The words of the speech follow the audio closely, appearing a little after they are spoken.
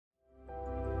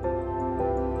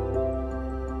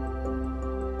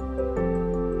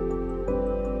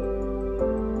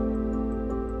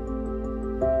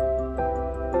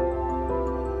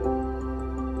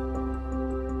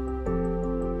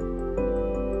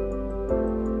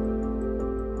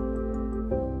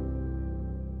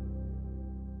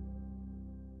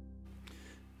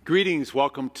Greetings,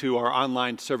 welcome to our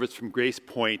online service from Grace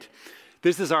Point.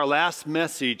 This is our last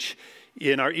message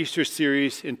in our Easter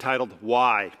series entitled,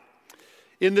 Why?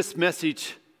 In this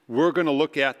message, we're going to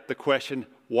look at the question,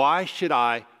 why should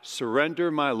I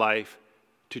surrender my life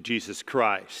to Jesus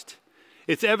Christ?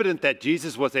 It's evident that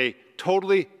Jesus was a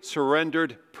totally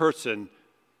surrendered person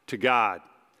to God.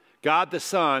 God the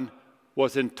Son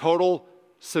was in total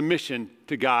submission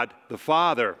to God the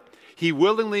Father. He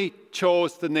willingly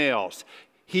chose the nails.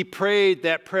 He prayed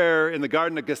that prayer in the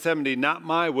Garden of Gethsemane, not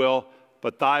my will,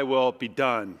 but thy will be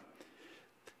done.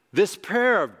 This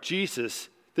prayer of Jesus,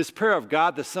 this prayer of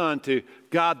God the Son to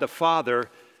God the Father,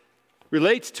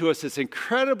 relates to us this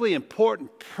incredibly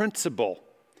important principle.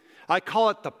 I call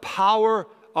it the power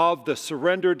of the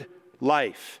surrendered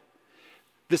life.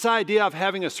 This idea of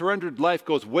having a surrendered life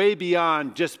goes way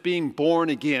beyond just being born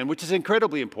again, which is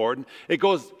incredibly important. It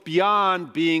goes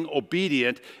beyond being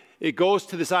obedient. It goes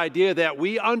to this idea that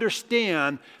we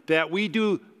understand that we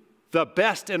do the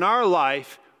best in our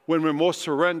life when we're most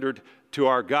surrendered to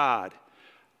our God.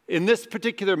 In this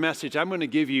particular message, I'm going to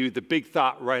give you the big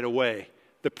thought right away,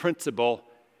 the principle,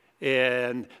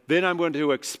 and then I'm going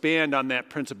to expand on that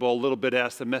principle a little bit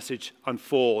as the message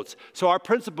unfolds. So our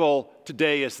principle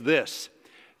today is this: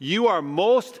 you are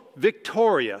most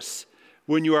victorious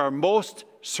when you are most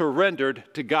surrendered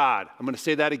to God. I'm going to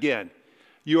say that again.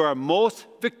 You are most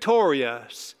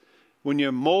victorious when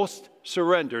you're most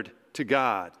surrendered to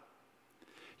God.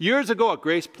 Years ago at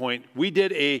Grace Point, we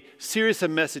did a series of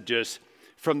messages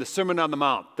from the Sermon on the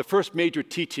Mount, the first major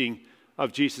teaching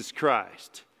of Jesus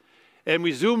Christ. And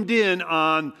we zoomed in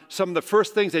on some of the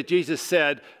first things that Jesus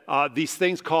said, these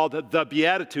things called the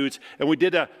Beatitudes, and we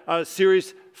did a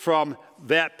series from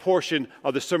that portion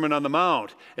of the Sermon on the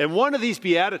Mount. And one of these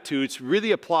Beatitudes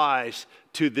really applies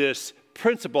to this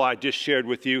principle I just shared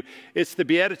with you. It's the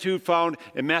Beatitude found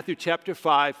in Matthew chapter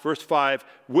 5, verse 5,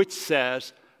 which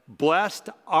says, "Blessed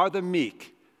are the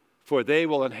meek, for they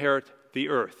will inherit the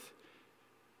earth."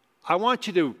 I want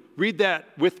you to read that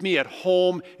with me at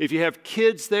home. If you have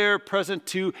kids there present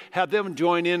too, have them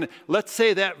join in. Let's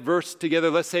say that verse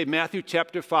together. Let's say Matthew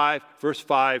chapter 5, verse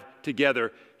 5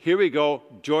 together. Here we go.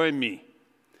 Join me.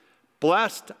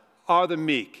 Blessed are the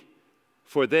meek,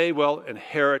 for they will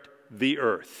inherit the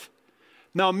earth.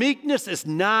 Now, meekness is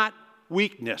not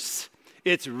weakness.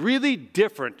 It's really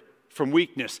different from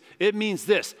weakness. It means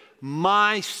this: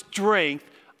 my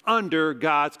strength under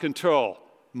God's control.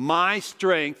 My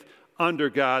strength under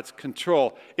God's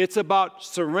control. It's about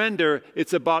surrender.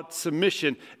 It's about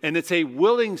submission. And it's a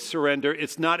willing surrender.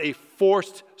 It's not a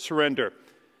forced surrender.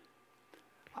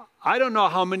 I don't know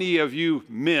how many of you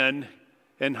men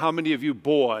and how many of you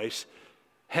boys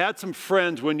had some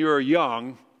friends when you were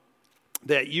young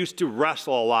that used to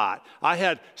wrestle a lot. I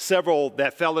had several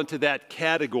that fell into that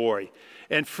category.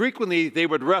 And frequently they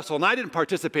would wrestle. And I didn't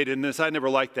participate in this. I never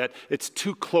liked that. It's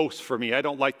too close for me. I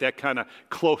don't like that kind of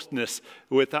closeness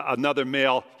with another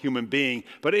male human being.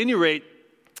 But at any rate,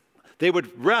 they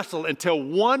would wrestle until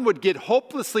one would get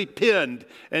hopelessly pinned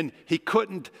and he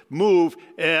couldn't move.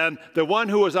 And the one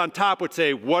who was on top would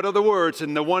say, "What are the words?"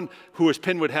 And the one who was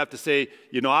pinned would have to say,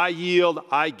 "I yield,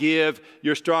 I give,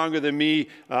 you're stronger than me,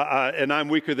 and I'm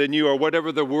weaker than you," or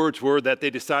whatever the words were that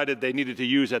they decided they needed to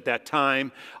use at that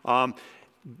time.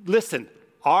 Listen,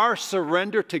 our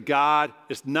surrender to God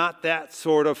is not that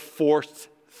sort of forced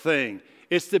thing.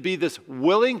 It's to be this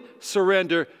willing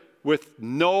surrender with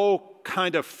no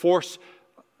kind of force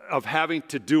of having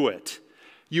to do it.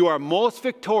 You are most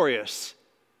victorious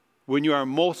when you are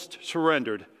most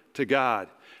surrendered to God.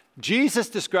 Jesus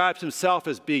describes himself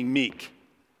as being meek.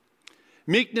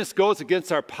 Meekness goes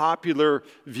against our popular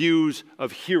views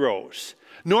of heroes.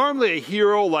 Normally a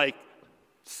hero like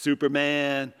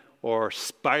Superman or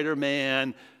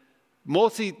Spider-Man,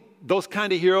 mostly those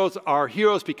kind of heroes are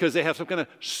heroes because they have some kind of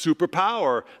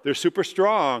superpower. They're super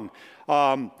strong.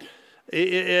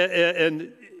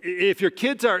 And if your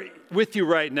kids are with you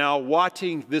right now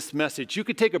watching this message, you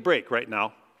could take a break right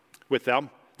now with them.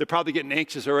 They're probably getting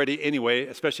anxious already anyway,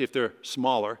 especially if they're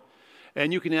smaller.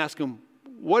 And you can ask them,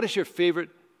 what is your favorite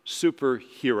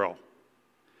superhero?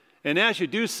 And as you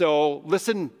do so,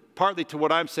 listen partly to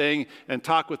what I'm saying and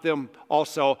talk with them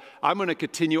also. I'm going to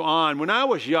continue on. When I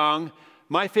was young,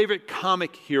 my favorite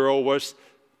comic hero was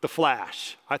The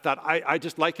Flash. I thought, I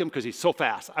just like him because he's so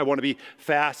fast. I want to be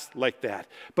fast like that.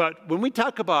 But when we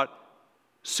talk about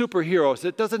superheroes,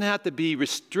 it doesn't have to be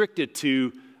restricted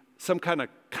to some kind of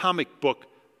comic book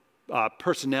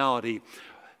personality.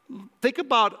 Think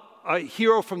about a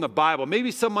hero from the Bible,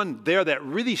 maybe someone there that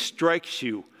really strikes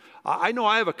you. I know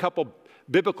I have a couple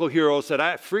biblical heroes that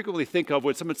I frequently think of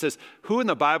when someone says, who in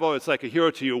the Bible is like a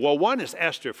hero to you? Well, one is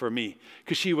Esther for me,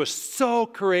 because she was so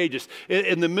courageous.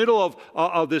 In the middle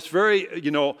of this very,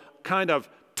 kind of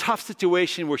tough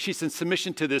situation where she's in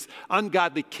submission to this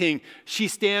ungodly king, she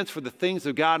stands for the things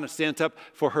of God and stands up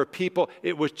for her people.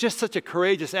 It was just such a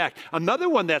courageous act. Another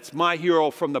one that's my hero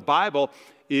from the Bible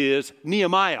is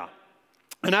Nehemiah.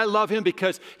 And I love him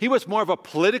because he was more of a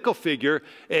political figure,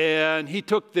 and he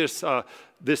took this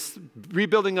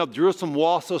rebuilding of Jerusalem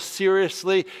wall so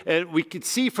seriously. And we could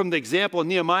see from the example of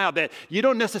Nehemiah that you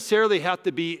don't necessarily have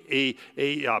to be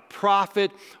a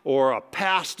prophet or a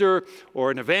pastor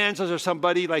or an evangelist or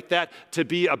somebody like that to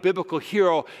be a biblical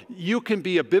hero. You can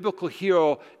be a biblical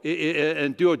hero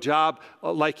and do a job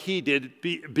like he did,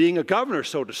 being a governor,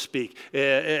 so to speak.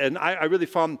 And I really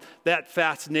found that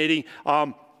fascinating.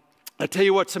 I tell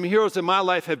you what, some heroes in my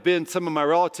life have been some of my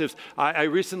relatives. I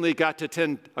recently got to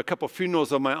attend a couple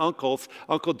funerals of my uncles,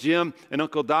 Uncle Jim and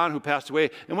Uncle Don, who passed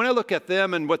away. And when I look at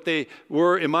them and what they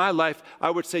were in my life, I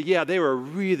would say, yeah, they were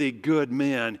really good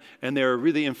men, and they were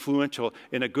really influential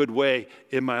in a good way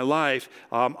in my life.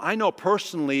 I know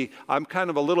personally, I'm kind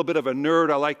of a little bit of a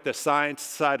nerd. I like the science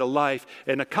side of life.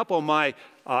 And a couple of my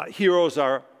heroes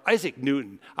are Isaac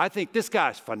Newton. I think this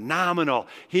guy's phenomenal.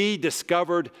 He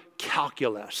discovered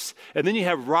calculus. And then you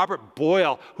have Robert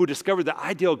Boyle, who discovered the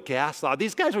ideal gas law.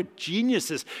 These guys are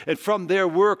geniuses. And from their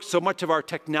work, so much of our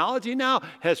technology now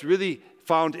has really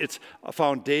found its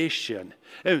foundation.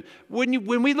 And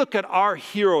when we look at our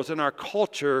heroes in our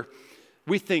culture,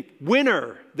 we think,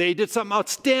 winner, they did something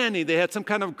outstanding. They had some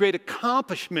kind of great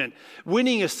accomplishment.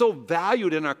 Winning is so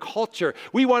valued in our culture.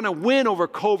 We want to win over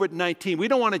COVID-19. We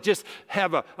don't want to just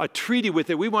have a treaty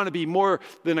with it. We want to be more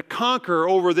than a conqueror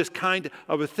over this kind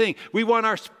of a thing. We want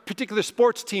our particular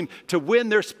sports team to win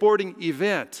their sporting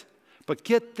event. But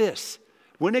get this,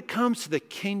 when it comes to the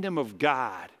kingdom of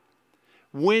God,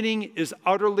 winning is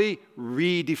utterly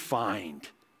redefined.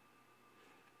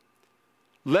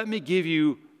 Let me give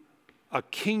you a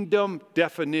kingdom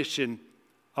definition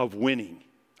of winning,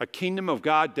 a kingdom of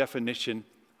God definition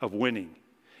of winning.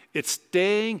 It's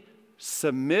staying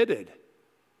submitted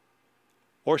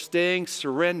or staying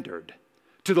surrendered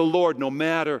to the Lord no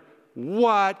matter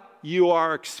what you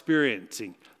are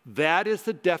experiencing. That is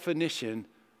the definition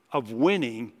of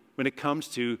winning when it comes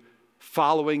to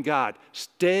following God.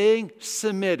 Staying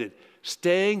submitted,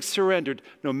 staying surrendered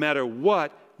no matter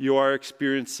what you are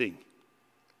experiencing.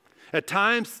 At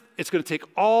times, it's going to take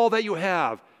all that you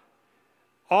have,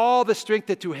 all the strength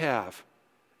that you have,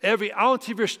 every ounce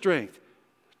of your strength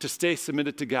to stay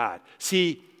submitted to God.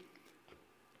 See,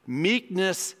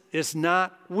 meekness is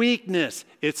not weakness.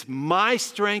 It's my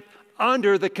strength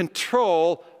under the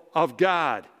control of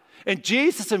God. And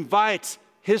Jesus invites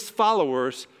his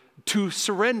followers to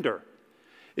surrender.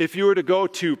 If you were to go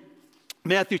to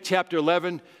Matthew chapter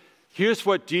 11, here's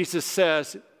what Jesus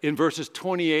says in verses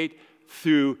 28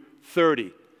 through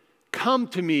 30. Come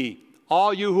to me,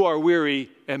 all you who are weary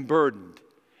and burdened,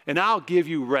 and I'll give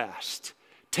you rest.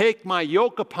 Take my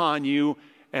yoke upon you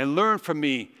and learn from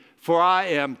me, for I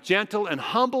am gentle and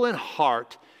humble in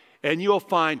heart, and you'll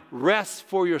find rest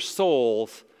for your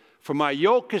souls. For my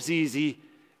yoke is easy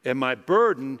and my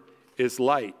burden is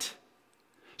light.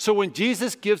 So when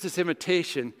Jesus gives this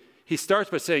invitation, he starts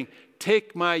by saying,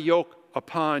 take my yoke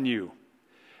upon you.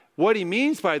 What he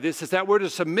means by this is that we're to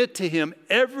submit to him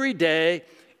every day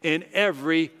in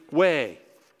every way.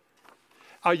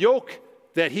 A yoke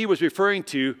that he was referring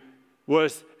to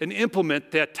was an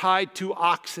implement that tied two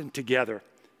oxen together.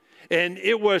 And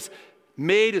it was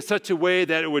made in such a way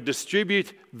that it would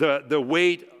distribute the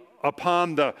weight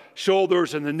upon the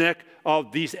shoulders and the neck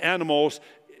of these animals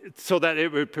so that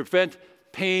it would prevent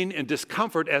pain and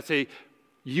discomfort as they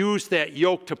used that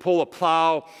yoke to pull a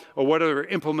plow or whatever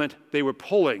implement they were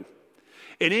pulling.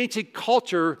 In ancient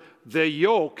culture, the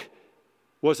yoke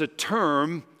was a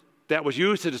term that was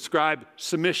used to describe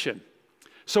submission.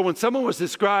 So when someone was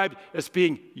described as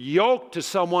being yoked to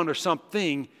someone or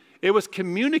something, it was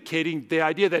communicating the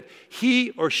idea that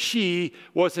he or she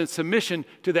was in submission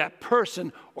to that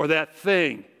person or that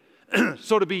thing.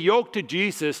 So to be yoked to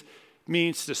Jesus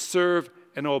means to serve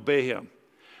and obey him.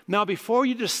 Now, before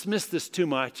you dismiss this too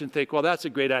much and think, well, that's a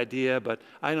great idea, but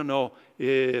I don't know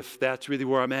if that's really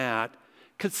where I'm at,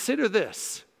 consider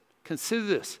this. Consider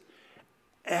this.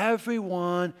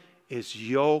 Everyone is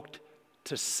yoked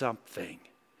to something.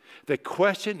 The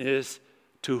question is,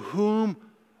 to whom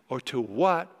or to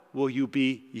what will you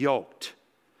be yoked?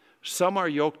 Some are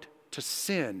yoked to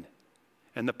sin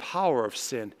and the power of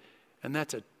sin, and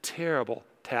that's a terrible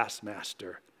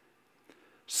taskmaster.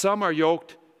 Some are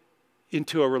yoked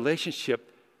into a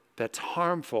relationship that's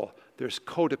harmful, there's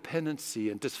codependency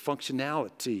and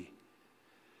dysfunctionality.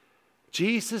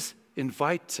 Jesus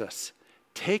invites us,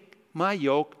 take my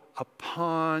yoke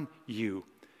upon you.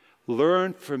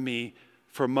 Learn from me,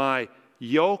 for my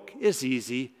yoke is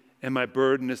easy and my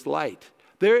burden is light.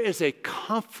 There is a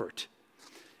comfort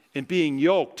in being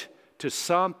yoked to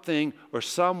something or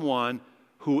someone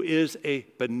who is a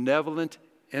benevolent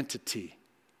entity.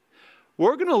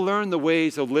 We're going to learn the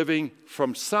ways of living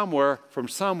from somewhere, from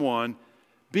someone.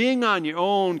 Being on your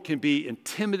own can be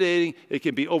intimidating, it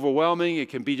can be overwhelming, it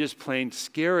can be just plain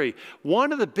scary.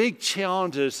 One of the big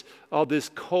challenges of this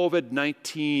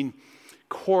COVID-19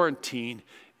 quarantine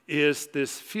is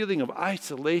this feeling of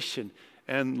isolation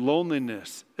and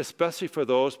loneliness, especially for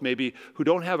those maybe who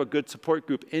don't have a good support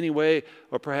group anyway,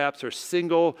 or perhaps are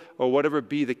single, or whatever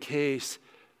be the case.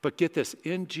 But get this,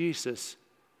 in Jesus,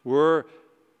 we're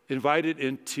invited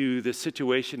into the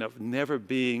situation of never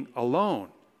being alone.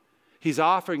 He's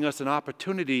offering us an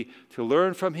opportunity to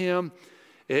learn from him,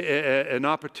 an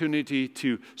opportunity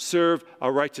to serve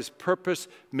a righteous purpose,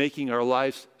 making our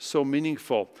lives so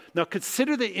meaningful. Now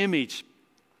consider the image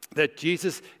that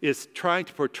Jesus is trying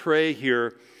to portray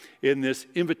here in this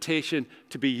invitation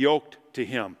to be yoked to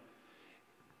him.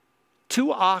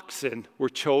 2 oxen were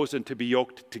chosen to be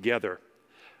yoked together.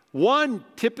 One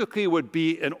typically would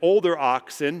be an older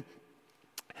oxen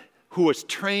who was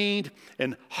trained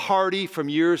and hardy from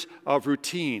years of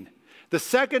routine. The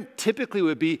second typically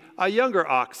would be a younger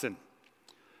oxen.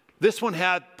 This one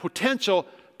had potential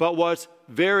but was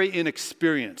very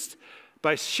inexperienced.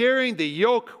 By sharing the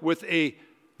yoke with a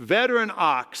veteran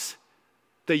ox,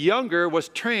 the younger was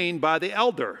trained by the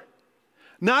elder.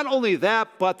 Not only that,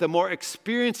 but the more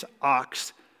experienced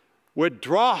ox would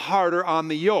draw harder on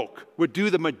the yoke, would do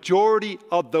the majority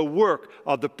of the work,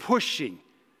 of the pushing.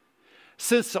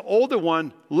 Since the older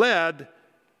one led,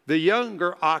 the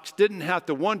younger ox didn't have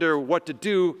to wonder what to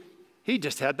do. He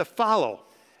just had to follow.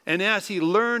 And as he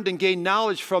learned and gained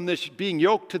knowledge from this being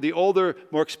yoked to the older,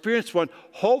 more experienced one,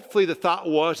 hopefully the thought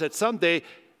was that someday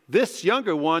this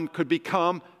younger one could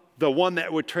become the one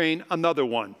that would train another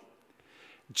one.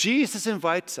 Jesus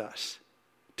invites us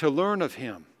to learn of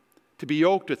him, to be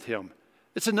yoked with him.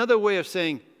 It's another way of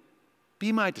saying,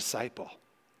 be my disciple.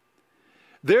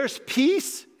 There's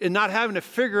peace in not having to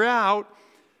figure out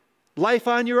life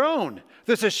on your own.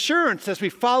 There's assurance as we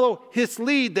follow his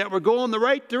lead that we're going the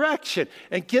right direction.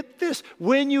 And get this,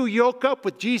 when you yoke up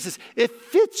with Jesus, it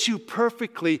fits you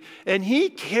perfectly, and he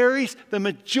carries the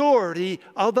majority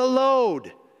of the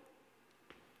load.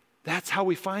 That's how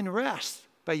we find rest,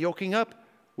 by yoking up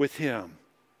with him.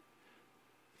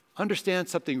 Understand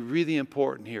something really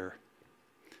important here.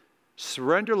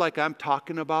 Surrender, like I'm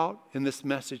talking about in this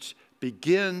message,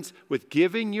 begins with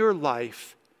giving your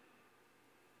life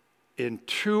in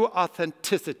true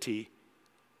authenticity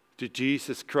to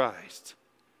Jesus Christ.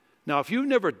 Now, if you've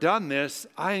never done this,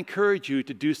 I encourage you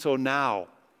to do so now.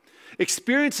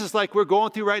 Experiences like we're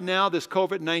going through right now, this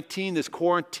COVID-19, this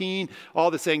quarantine, all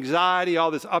this anxiety,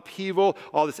 all this upheaval,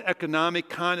 all this economic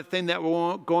kind of thing that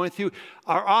we're going through,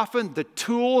 are often the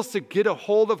tools to get a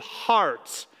hold of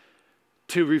hearts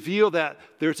to reveal that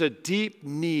there's a deep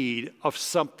need of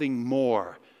something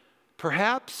more.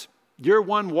 Perhaps you're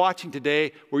one watching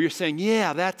today where you're saying,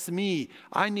 yeah, that's me.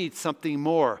 I need something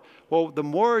more. Well, the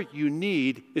more you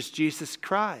need is Jesus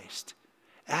Christ.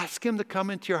 Ask him to come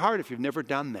into your heart if you've never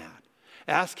done that.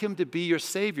 Ask him to be your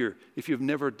Savior if you've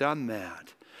never done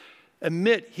that.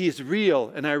 Admit he's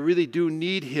real and I really do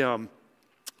need him.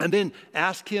 And then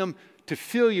ask him to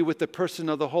fill you with the person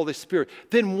of the Holy Spirit.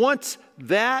 Then once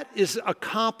that is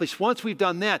accomplished, once we've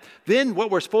done that, then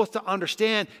what we're supposed to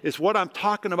understand is what I'm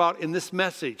talking about in this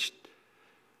message,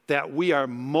 that we are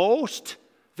most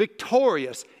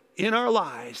victorious in our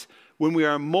lives when we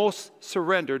are most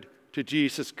surrendered to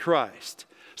Jesus Christ.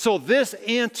 So this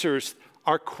answers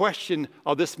our question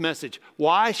of this message.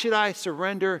 Why should I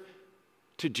surrender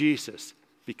to Jesus?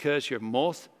 Because you're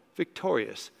most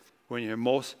victorious when you're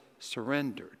most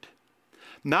surrendered.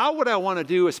 Now what I want to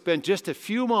do is spend just a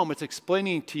few moments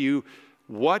explaining to you,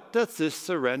 what does this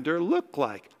surrender look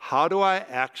like? How do I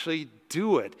actually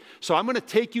do it? So I'm going to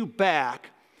take you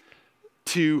back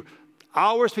to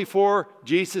hours before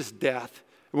Jesus' death.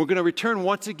 And we're going to return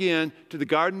once again to the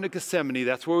Garden of Gethsemane.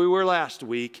 That's where we were last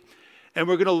week. And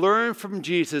we're going to learn from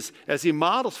Jesus as he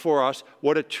models for us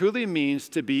what it truly means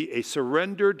to be a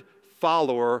surrendered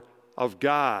follower of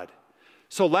God.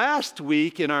 So last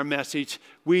week in our message,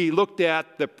 we looked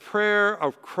at the prayer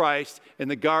of Christ in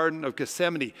the Garden of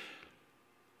Gethsemane.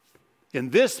 In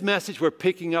this message, we're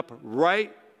picking up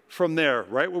right from there,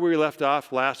 right where we left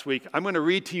off last week. I'm going to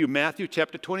read to you Matthew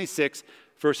chapter 26,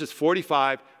 verses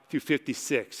 45 through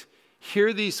 56.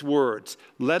 Hear these words.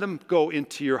 Let them go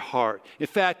into your heart. In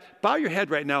fact, bow your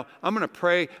head right now. I'm going to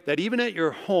pray that even at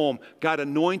your home, God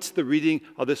anoints the reading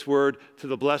of this word to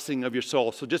the blessing of your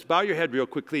soul. So just bow your head real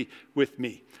quickly with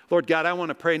me. Lord God, I want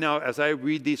to pray now as I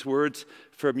read these words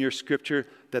from your scripture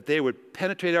that they would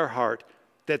penetrate our heart,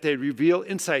 that they reveal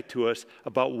insight to us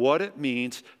about what it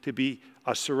means to be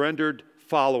a surrendered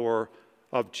follower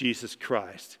of Jesus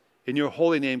Christ. In your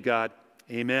holy name, God,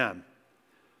 amen.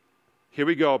 Here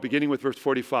we go, beginning with verse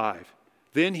 45.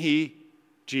 Then he,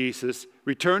 Jesus,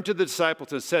 returned to the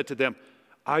disciples and said to them,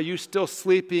 "Are you still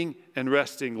sleeping and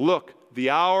resting? Look, the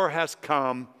hour has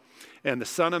come, and the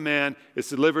Son of Man is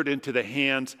delivered into the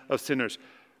hands of sinners.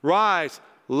 Rise,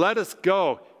 let us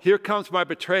go. Here comes my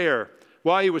betrayer."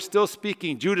 While he was still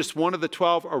speaking, Judas, one of the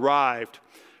 12, arrived.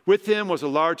 With him was a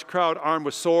large crowd armed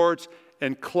with swords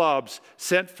and clubs,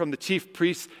 sent from the chief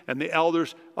priests and the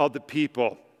elders of the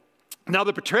people. Now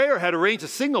the betrayer had arranged a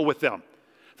signal with them.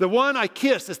 "The one I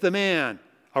kissed is the man.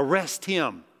 Arrest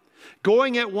him."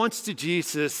 Going at once to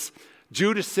Jesus,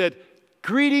 Judas said,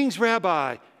 "Greetings,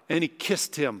 Rabbi," and he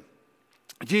kissed him.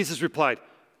 Jesus replied,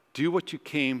 "Do what you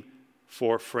came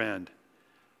for, friend."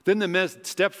 Then the men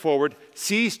stepped forward,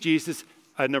 seized Jesus,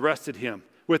 and arrested him.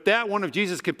 With that, one of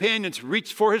Jesus' companions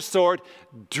reached for his sword,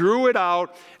 drew it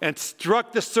out, and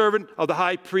struck the servant of the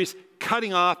high priest,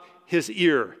 cutting off his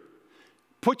ear.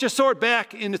 "Put your sword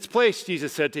back in its place,"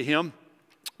 Jesus said to him,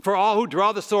 "for all who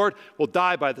draw the sword will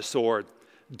die by the sword.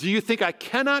 Do you think I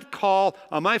cannot call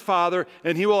on my Father,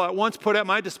 and he will at once put at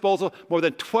my disposal more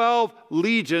than 12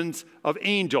 legions of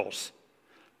angels?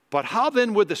 But how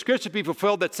then would the scripture be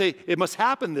fulfilled that say it must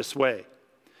happen this way?"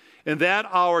 In that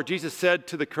hour, Jesus said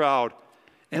to the crowd,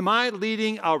 "Am I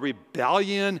leading a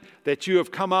rebellion that you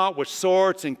have come out with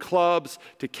swords and clubs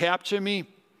to capture me?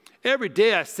 Every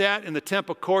day I sat in the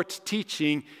temple courts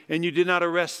teaching, and you did not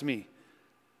arrest me.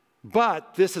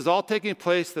 But this is all taking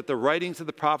place that the writings of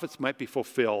the prophets might be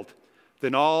fulfilled."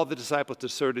 Then all the disciples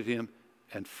deserted him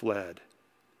and fled.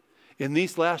 In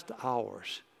these last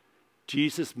hours,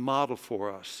 Jesus modeled for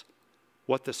us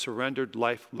what the surrendered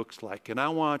life looks like. And I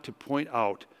want to point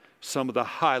out some of the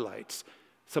highlights,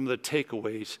 some of the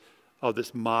takeaways of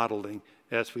this modeling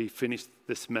as we finish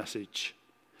this message.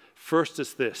 First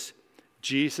is this: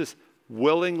 Jesus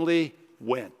willingly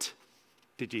went.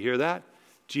 Did you hear that?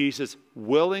 Jesus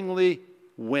willingly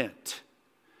went.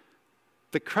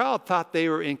 The crowd thought they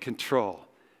were in control.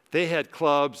 They had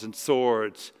clubs and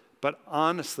swords, but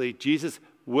honestly, Jesus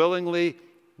willingly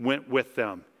went with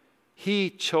them.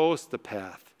 He chose the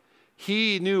path.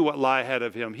 He knew what lay ahead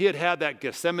of him. He had had that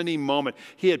Gethsemane moment.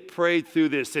 He had prayed through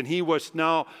this, and he was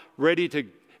now ready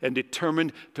to and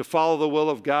determined to follow the will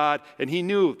of God. And he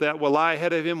knew that what lay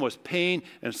ahead of him was pain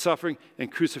and suffering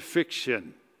and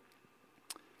crucifixion.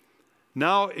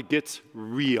 Now it gets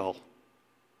real.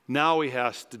 Now he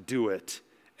has to do it.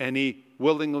 And he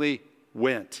willingly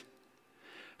went.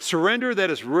 Surrender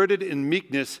that is rooted in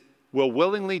meekness will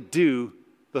willingly do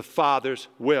the Father's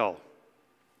will.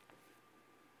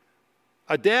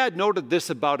 A dad noted this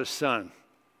about his son.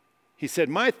 He said,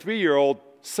 "My 3-year-old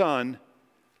son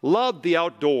loved the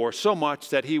outdoors so much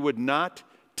that he would not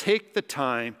take the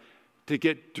time to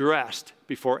get dressed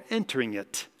before entering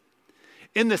it.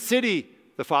 In the city,"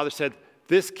 the father said,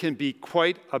 "this can be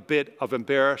quite a bit of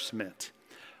embarrassment."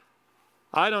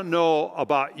 I don't know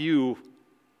about you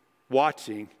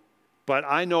watching, but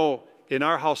I know in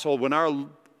our household, when our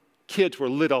kids were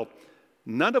little,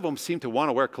 none of them seemed to want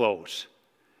to wear clothes.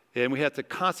 And we had to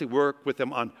constantly work with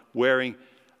them on wearing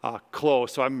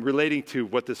clothes. So I'm relating to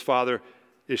what this father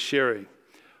is sharing.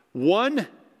 One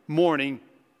morning,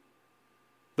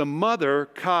 the mother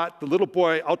caught the little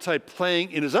boy outside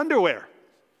playing in his underwear.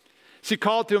 She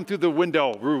called to him through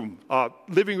the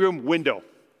living room window.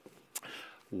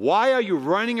 "Why are you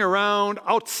running around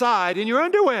outside in your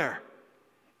underwear?"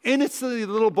 Instantly,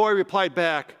 the little boy replied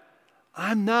back,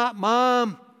 "I'm not,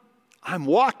 Mom. I'm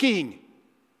walking."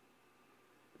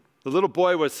 The little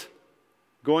boy was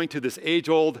going to this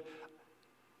age-old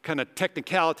kind of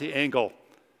technicality angle.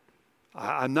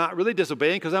 "I'm not really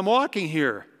disobeying because I'm walking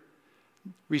here."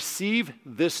 Receive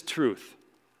this truth.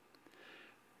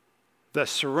 The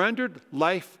surrendered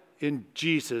life in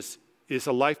Jesus is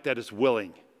a life that is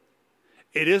willing.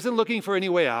 It isn't looking for any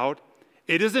way out.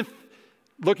 It isn't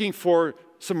looking for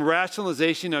some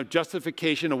rationalization or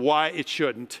justification of why it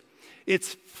shouldn't.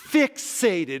 It's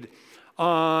fixated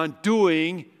on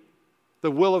doing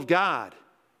the will of God.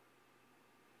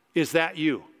 Is that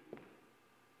you?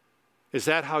 Is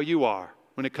that how you are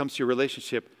when it comes to your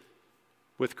relationship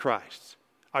with Christ?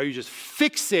 Are you just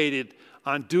fixated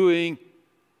on doing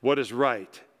what is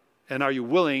right? And are you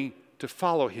willing to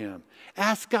follow him.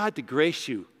 Ask God to grace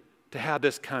you to have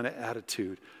this kind of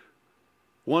attitude.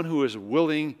 One who is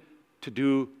willing to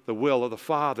do the will of the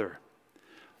Father.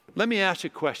 Let me ask you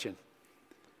a question.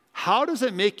 How does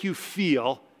it make you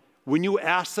feel when you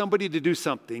ask somebody to do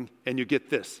something and you get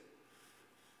this?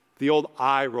 The old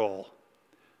eye roll.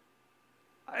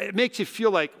 It makes you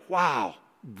feel like, wow,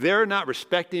 they're not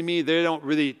respecting me.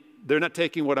 They're not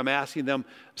taking what I'm asking them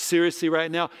seriously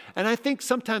right now. And I think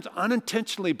sometimes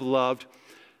unintentionally, beloved,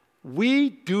 we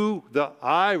do the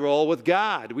eye roll with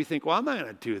God. We think, well, I'm not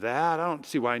going to do that. I don't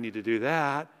see why I need to do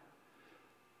that.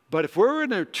 But if we're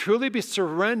going to truly be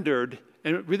surrendered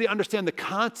and really understand the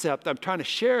concept I'm trying to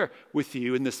share with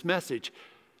you in this message,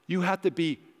 you have to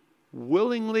be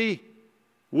willing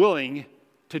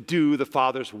to do the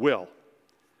Father's will.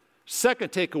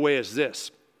 Second takeaway is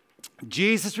this.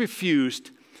 Jesus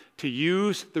refused to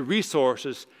use the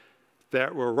resources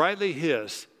that were rightly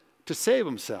his to save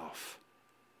himself.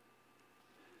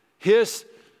 His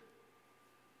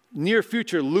near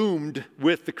future loomed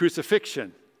with the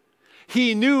crucifixion.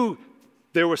 He knew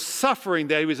there was suffering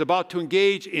that he was about to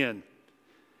engage in.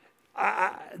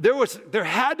 There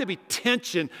had to be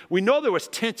tension. We know there was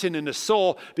tension in his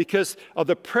soul because of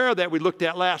the prayer that we looked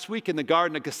at last week in the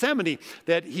Garden of Gethsemane,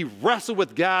 that he wrestled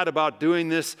with God about doing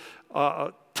this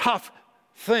tough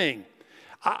thing.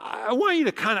 I want you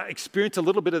to kind of experience a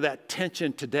little bit of that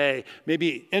tension today.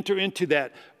 Maybe enter into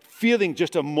that feeling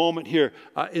just a moment here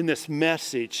in this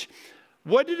message.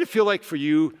 What did it feel like for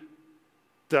you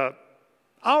the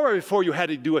hour before you had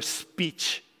to do a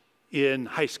speech in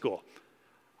high school?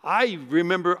 I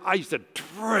remember I used to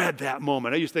dread that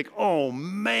moment. I used to think, oh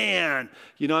man,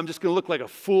 I'm just going to look like a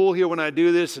fool here when I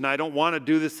do this, and I don't want to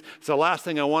do this. It's the last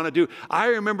thing I want to do. I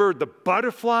remember the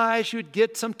butterflies you'd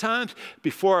get sometimes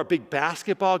before a big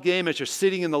basketball game as you're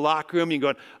sitting in the locker room. You're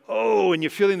going, oh, and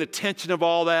you're feeling the tension of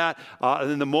all that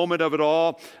and then the moment of it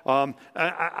all.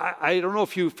 I don't know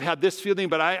if you've had this feeling,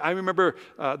 but I remember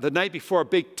the night before a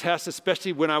big test,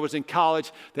 especially when I was in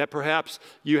college, that perhaps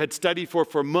you had studied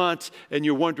for months, and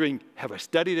you're wondering, have I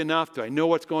studied enough? Do I know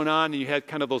what's going on? And you had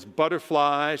kind of those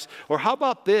butterflies. Or how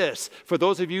about this? For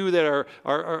those of you that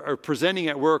are presenting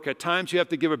at work, at times you have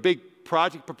to give a big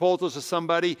project proposal to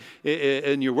somebody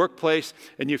in your workplace,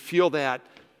 and you feel that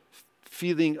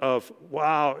feeling of,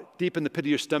 wow, deep in the pit of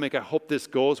your stomach, I hope this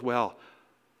goes well.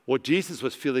 Well, Jesus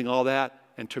was feeling all that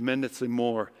and tremendously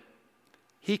more.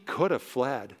 He could have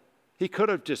fled. He could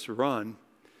have just run.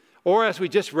 Or as we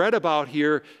just read about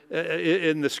here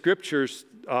in the scriptures,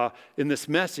 in this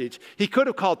message, he could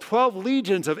have called 12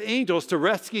 legions of angels to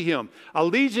rescue him. A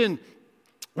legion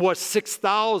was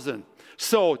 6,000.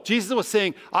 So Jesus was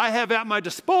saying, I have at my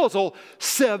disposal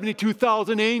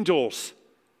 72,000 angels.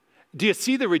 Do you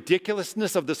see the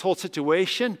ridiculousness of this whole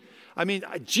situation? I mean,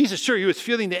 Jesus, sure, he was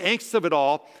feeling the angst of it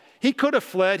all. He could have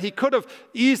fled. He could have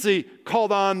easily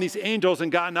called on these angels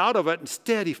and gotten out of it.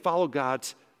 Instead, he followed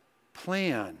God's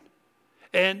plan.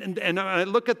 And I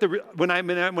look at when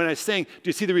I saying, do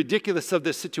you see the ridiculousness of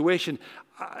this situation?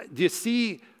 Do you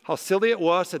see how silly it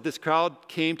was that this crowd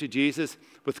came to Jesus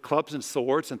with clubs and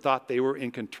swords and thought they were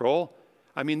in control?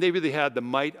 I mean, they really had the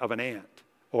might of an ant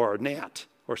or a gnat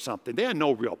or something. They had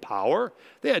no real power.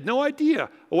 They had no idea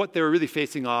what they were really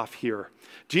facing off here.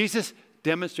 Jesus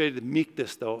demonstrated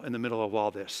meekness, though, in the middle of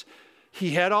all this.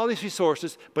 He had all these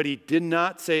resources, but he did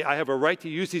not say, I have a right to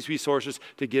use these resources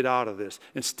to get out of this.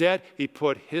 Instead, he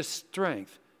put his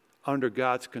strength under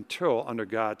God's control, under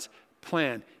God's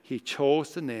plan. He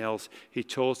chose the nails. He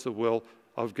chose the will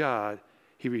of God.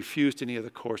 He refused any other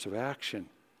course of action.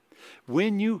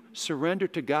 When you surrender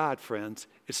to God, friends,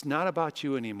 it's not about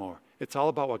you anymore. It's all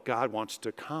about what God wants to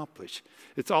accomplish.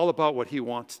 It's all about what he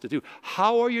wants to do.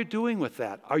 How are you doing with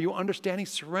that? Are you understanding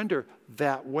surrender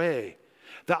that way?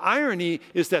 The irony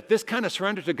is that this kind of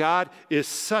surrender to God is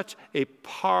such a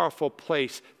powerful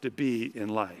place to be in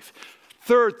life.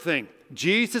 Third thing,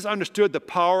 Jesus understood the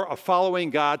power of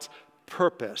following God's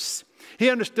purpose. He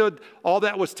understood all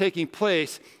that was taking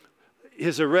place.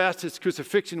 His arrest, his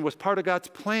crucifixion was part of God's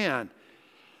plan.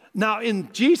 Now,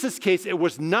 in Jesus' case, it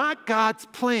was not God's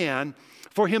plan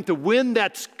for him to win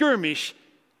that skirmish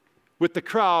with the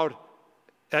crowd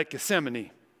at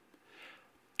Gethsemane.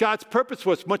 God's purpose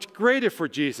was much greater for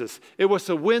Jesus. It was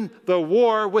to win the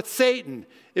war with Satan.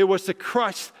 It was to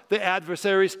crush the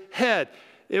adversary's head.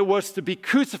 It was to be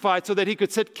crucified so that he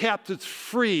could set captives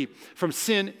free from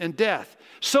sin and death.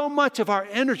 So much of our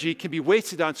energy can be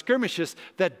wasted on skirmishes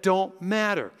that don't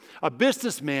matter. A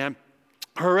businessman,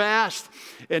 harassed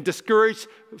and discouraged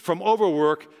from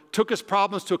overwork, took his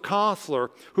problems to a counselor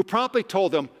who promptly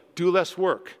told him, do less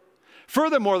work.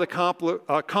 Furthermore, the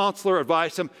counselor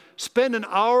advised him, spend an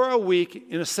hour a week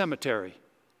in a cemetery.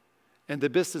 And the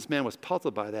businessman was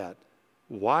puzzled by that.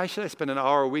 Why should I spend an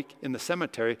hour a week in the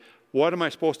cemetery? What am I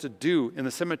supposed to do in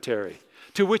the cemetery?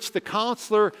 To which the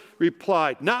counselor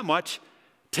replied, not much.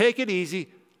 Take it easy,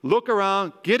 look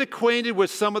around, get acquainted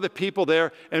with some of the people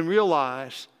there, and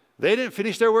realize they didn't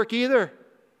finish their work either.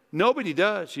 Nobody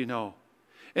does, you know.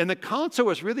 And the counselor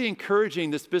was really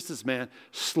encouraging this businessman,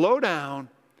 slow down,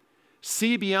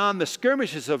 see beyond the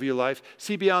skirmishes of your life,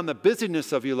 see beyond the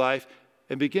busyness of your life,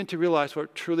 and begin to realize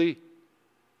what truly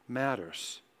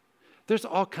matters. There's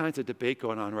all kinds of debate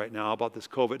going on right now about this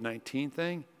COVID-19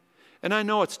 thing. And I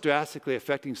know it's drastically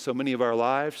affecting so many of our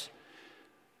lives.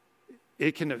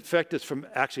 It can affect us from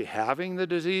actually having the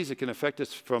disease. It can affect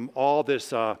us from all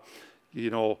this,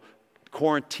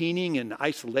 quarantining and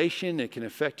isolation. It can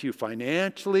affect you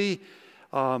financially.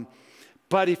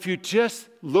 But if you just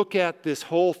look at this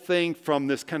whole thing from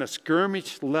this kind of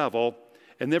skirmish level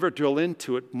and never drill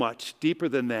into it much deeper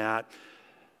than that,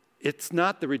 it's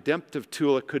not the redemptive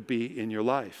tool it could be in your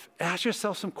life. Ask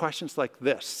yourself some questions like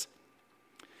this.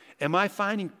 Am I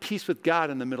finding peace with God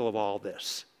in the middle of all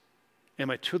this? Am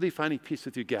I truly finding peace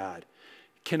with you, God?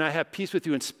 Can I have peace with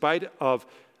you in spite of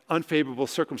unfavorable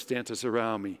circumstances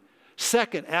around me?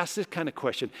 Second, ask this kind of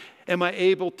question. Am I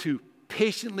able to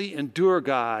patiently endure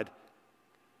God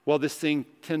while this thing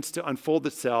tends to unfold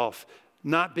itself,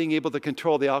 not being able to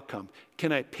control the outcome?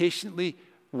 Can I patiently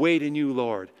wait in you,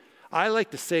 Lord? I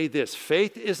like to say this,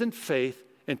 faith isn't faith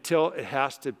until it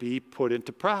has to be put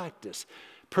into practice.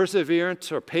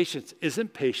 Perseverance or patience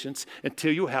isn't patience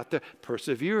until you have to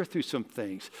persevere through some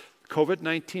things.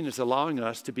 COVID-19 is allowing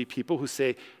us to be people who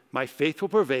say, my faith will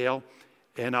prevail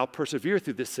and I'll persevere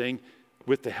through this thing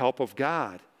with the help of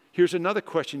God. Here's another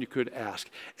question you could ask.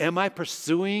 Am I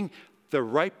pursuing the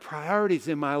right priorities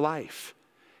in my life?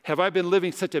 Have I been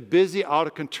living such a busy,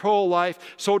 out-of-control life,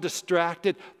 so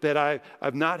distracted that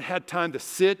I've not had time to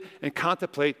sit and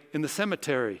contemplate in the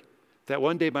cemetery that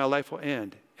one day my life will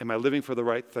end? Am I living for the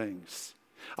right things?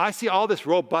 I see all this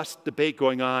robust debate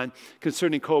going on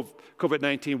concerning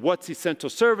COVID-19. What's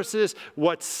essential services?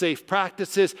 What's safe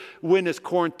practices? When is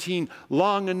quarantine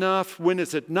long enough? When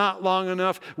is it not long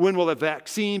enough? When will a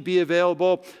vaccine be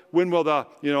available? When will the,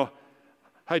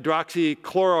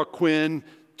 hydroxychloroquine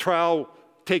trial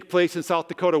take place in South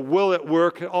Dakota? Will it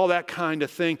work? All that kind of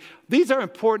thing. These are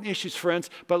important issues, friends,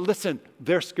 but listen,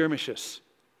 they're skirmishes.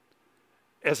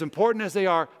 As important as they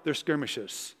are, they're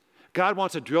skirmishes. God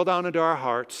wants to drill down into our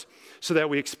hearts so that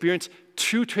we experience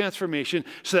true transformation,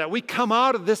 so that we come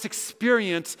out of this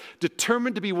experience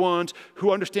determined to be ones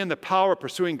who understand the power of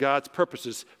pursuing God's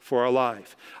purposes for our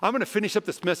life. I'm going to finish up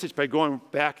this message by going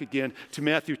back again to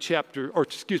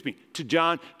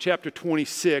John chapter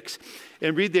 26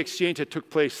 and read the exchange that took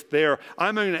place there.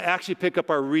 I'm going to actually pick up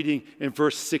our reading in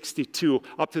verse 62.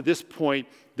 Up to this point,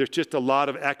 there's just a lot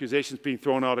of accusations being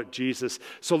thrown out at Jesus.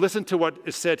 So listen to what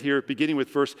is said here, beginning with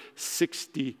verse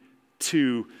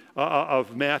 62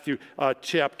 of Matthew John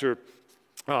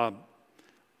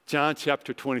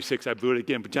chapter 26. I blew it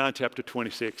again, but John chapter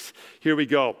 26. Here we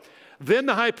go. Then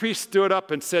the high priest stood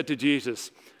up and said to Jesus,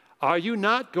 are you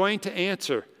not going to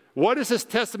answer? What is this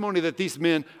testimony that these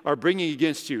men are bringing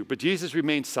against you? But Jesus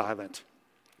remained silent.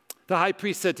 The high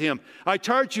priest said to him, I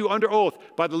charge you under oath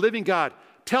by the living God.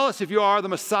 Tell us if you are the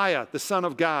Messiah, the Son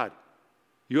of God.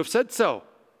 You have said so,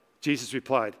 Jesus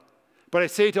replied. But I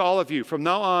say to all of you, from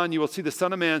now on you will see the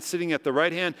Son of Man sitting at the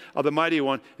right hand of the Mighty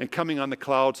One and coming on the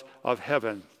clouds of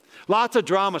heaven. Lots of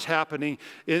dramas happening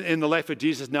in the life of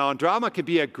Jesus now, and drama can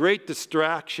be a great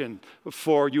distraction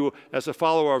for you as a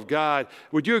follower of God.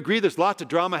 Would you agree there's lots of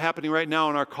drama happening right now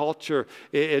in our culture,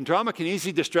 and drama can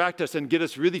easily distract us and get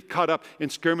us really caught up in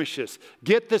skirmishes?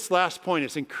 Get this last point.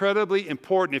 It's incredibly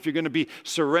important if you're going to be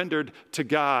surrendered to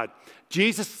God.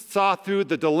 Jesus saw through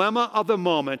the dilemma of the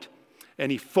moment, and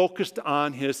he focused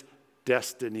on his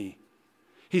destiny.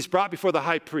 He's brought before the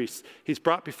high priest. He's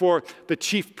brought before the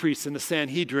chief priests in the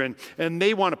Sanhedrin, and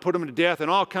they want to put him to death, and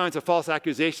all kinds of false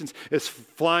accusations is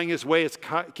flying his way. It's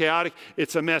chaotic.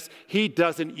 It's a mess. He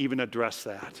doesn't even address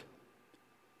that.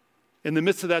 In the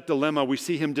midst of that dilemma, we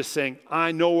see him just saying,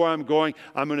 I know where I'm going.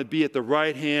 I'm going to be at the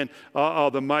right hand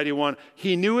of the Mighty One.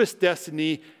 He knew his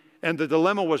destiny, and the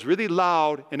dilemma was really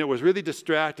loud, and it was really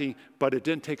distracting, but it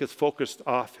didn't take his focus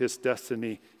off his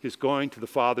destiny. He's going to the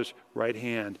Father's right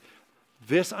hand.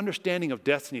 This understanding of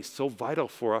destiny is so vital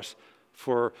for us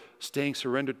for staying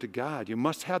surrendered to God. You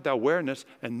must have that awareness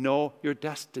and know your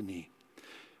destiny.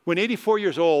 When 84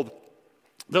 years old,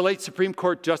 the late Supreme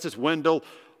Court Justice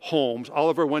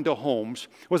Oliver Wendell Holmes,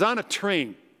 was on a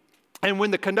train. And when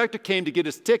the conductor came to get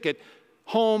his ticket,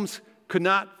 Holmes could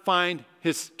not find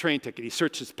his train ticket. He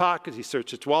searched his pockets, he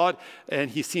searched his wallet, and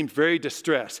he seemed very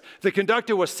distressed. The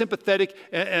conductor was sympathetic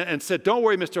and said, "Don't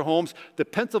worry, Mr. Holmes. The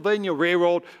Pennsylvania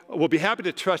Railroad will be happy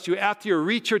to trust you. After you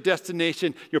reach your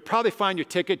destination, you'll probably find your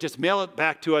ticket. Just mail it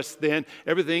back to us then.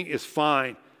 Everything is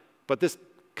fine." But this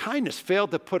kindness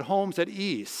failed to put Holmes at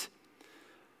ease.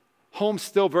 Holmes,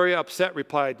 still very upset,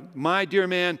 replied, "My dear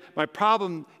man, my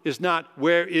problem is not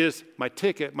where is my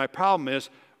ticket. My problem is,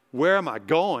 where am I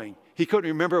going?" He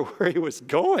couldn't remember where he was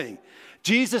going.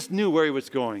 Jesus knew where he was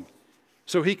going,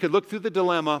 so he could look through the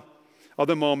dilemma of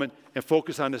the moment and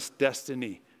focus on his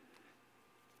destiny.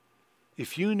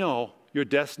 If you know your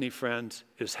destiny, friends,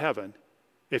 is heaven,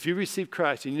 if you receive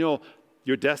Christ and you know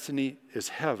your destiny is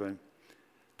heaven,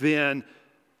 then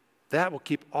that will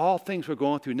keep all things we're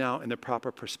going through now in the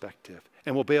proper perspective.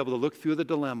 And we'll be able to look through the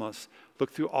dilemmas,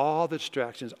 look through all the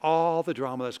distractions, all the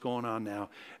drama that's going on now,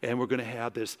 and we're going to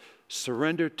have this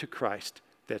surrender to Christ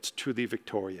that's truly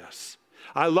victorious.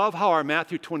 I love how our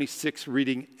Matthew 26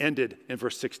 reading ended in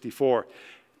verse 64.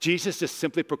 Jesus just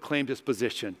simply proclaimed his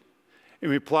position. In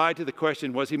reply to the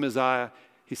question, was he Messiah?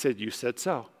 He said, "You said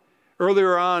so."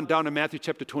 Earlier on, down in Matthew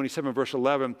chapter 27, verse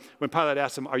 11, when Pilate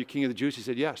asked him, "Are you king of the Jews?" he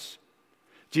said, "Yes."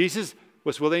 Jesus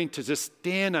was willing to just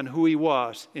stand on who he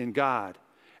was in God.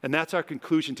 And that's our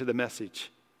conclusion to the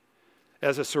message.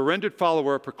 As a surrendered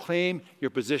follower, proclaim your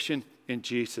position in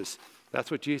Jesus. That's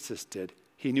what Jesus did.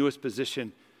 He knew his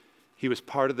position. He was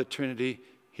part of the Trinity.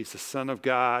 He's the Son of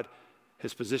God.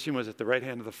 His position was at the right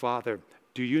hand of the Father.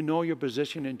 Do you know your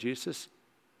position in Jesus?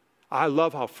 I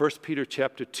love how 1 Peter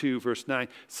chapter 2, verse 9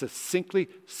 succinctly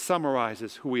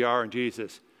summarizes who we are in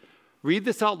Jesus. Read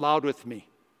this out loud with me.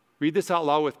 Read this out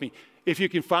loud with me. If you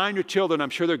can find your children, I'm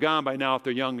sure they're gone by now if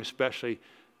they're young especially,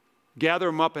 gather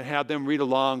them up and have them read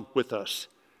along with us.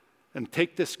 And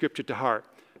take this scripture to heart.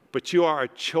 But you are a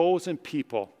chosen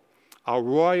people, a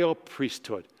royal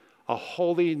priesthood, a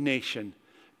holy nation,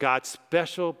 God's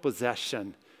special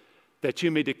possession, that you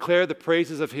may declare the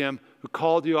praises of him who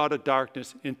called you out of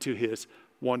darkness into his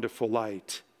wonderful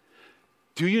light.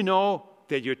 Do you know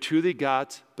that you're truly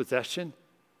God's possession?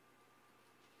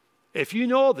 If you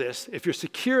know this, if you're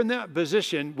secure in that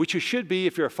position, which you should be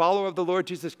if you're a follower of the Lord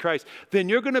Jesus Christ, then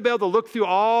you're going to be able to look through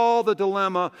all the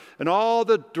dilemma and all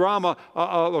the drama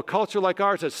of a culture like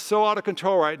ours that's so out of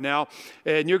control right now,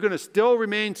 and you're going to still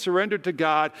remain surrendered to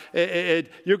God, and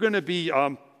you're going to be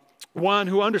one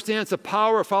who understands the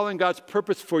power of following God's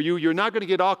purpose for you. You're not going to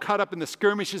get all caught up in the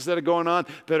skirmishes that are going on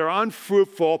that are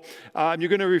unfruitful. You're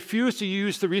going to refuse to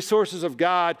use the resources of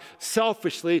God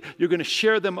selfishly. You're going to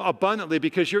share them abundantly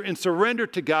because you're in surrender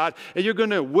to God, and you're going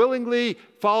to willingly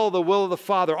follow the will of the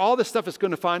Father. All this stuff is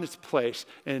going to find its place,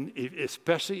 and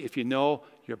especially if you know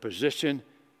your position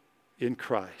in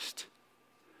Christ.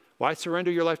 Why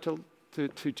surrender your life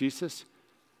to Jesus?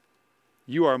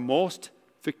 You are most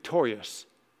victorious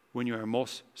when you are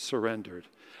most surrendered.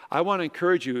 I want to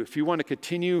encourage you, if you want to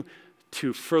continue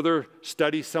to further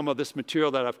study some of this material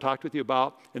that I've talked with you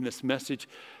about in this message,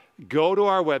 go to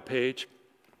our webpage,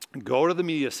 go to the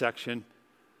media section,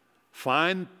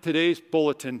 find today's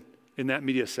bulletin in that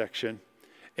media section,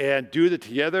 and do the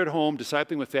Together at Home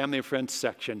Discipling with Family and Friends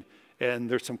section. And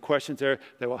there's some questions there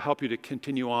that will help you to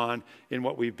continue on in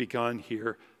what we've begun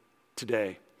here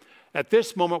today. At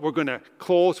this moment, we're going to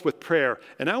close with prayer.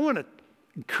 And I want to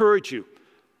encourage you,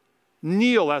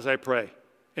 kneel as I pray.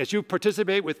 As you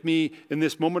participate with me in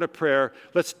this moment of prayer,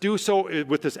 let's do so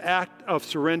with this act of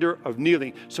surrender, of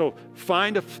kneeling. So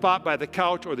find a spot by the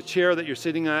couch or the chair that you're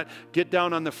sitting at, get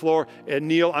down on the floor and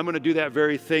kneel. I'm going to do that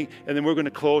very thing, and then we're going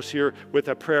to close here with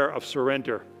a prayer of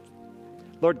surrender.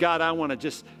 Lord God, I want to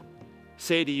just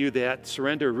say to you that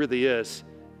surrender really is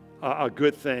a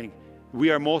good thing. We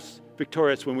are most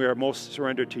victorious when we are most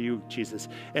surrendered to you, Jesus.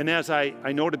 And as I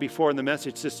noted before in the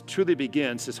message, this truly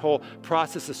begins, this whole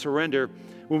process of surrender,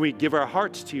 when we give our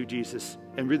hearts to you, Jesus,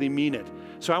 and really mean it.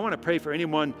 So I want to pray for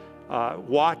anyone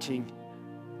watching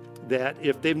that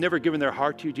if they've never given their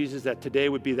heart to you, Jesus, that today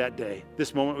would be that day.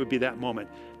 This moment would be that moment,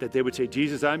 that they would say,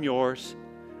 Jesus, I'm yours.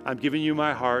 I'm giving you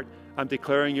my heart. I'm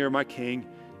declaring you're my King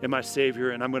and my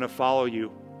Savior, and I'm going to follow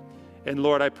you. And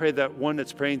Lord, I pray that one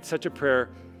that's praying such a prayer,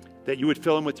 that you would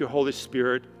fill them with your Holy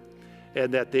Spirit,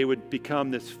 and that they would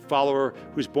become this follower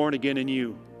who's born again in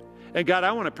you. And God,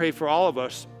 I want to pray for all of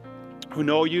us who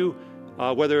know you,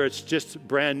 whether it's just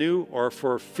brand new or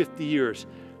for 50 years,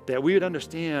 that we would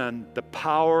understand the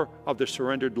power of the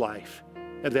surrendered life,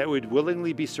 and that we'd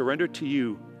willingly be surrendered to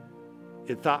you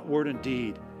in thought, word, and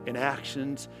deed, in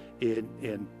actions, in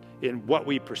what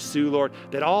we pursue, Lord,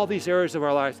 that all these areas of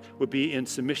our lives would be in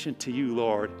submission to you,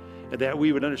 Lord, and that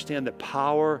we would understand the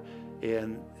power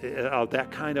and that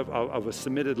kind of a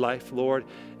submitted life, Lord.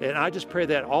 And I just pray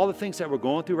that all the things that we're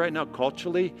going through right now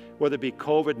culturally, whether it be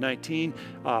COVID-19,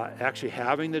 actually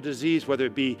having the disease, whether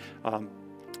it be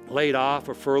laid off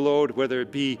or furloughed, whether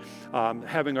it be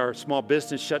having our small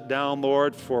business shut down,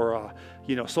 Lord, for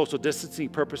social distancing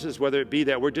purposes, whether it be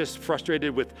that we're just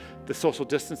frustrated with the social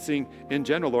distancing in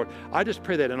general, Lord. I just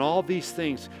pray that in all these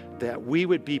things that we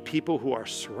would be people who are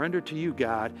surrendered to you,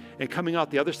 God, and coming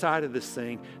out the other side of this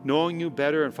thing, knowing you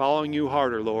better and following you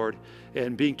harder, Lord,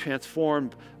 and being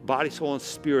transformed body, soul, and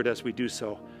spirit as we do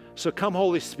so. So come,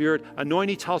 Holy Spirit,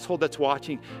 anoint each household that's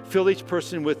watching. Fill each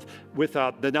person with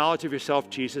the knowledge of yourself,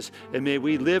 Jesus. And may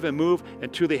we live and move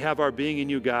and truly have our being in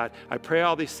you, God. I pray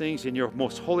all these things in your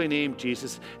most holy name,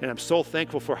 Jesus. And I'm so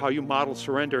thankful for how you model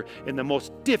surrender in the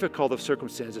most difficult of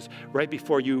circumstances, right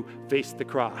before you faced the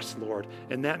cross, Lord.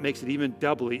 And that makes it even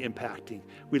doubly impacting.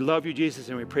 We love you, Jesus,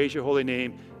 and we praise your holy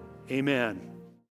name. Amen.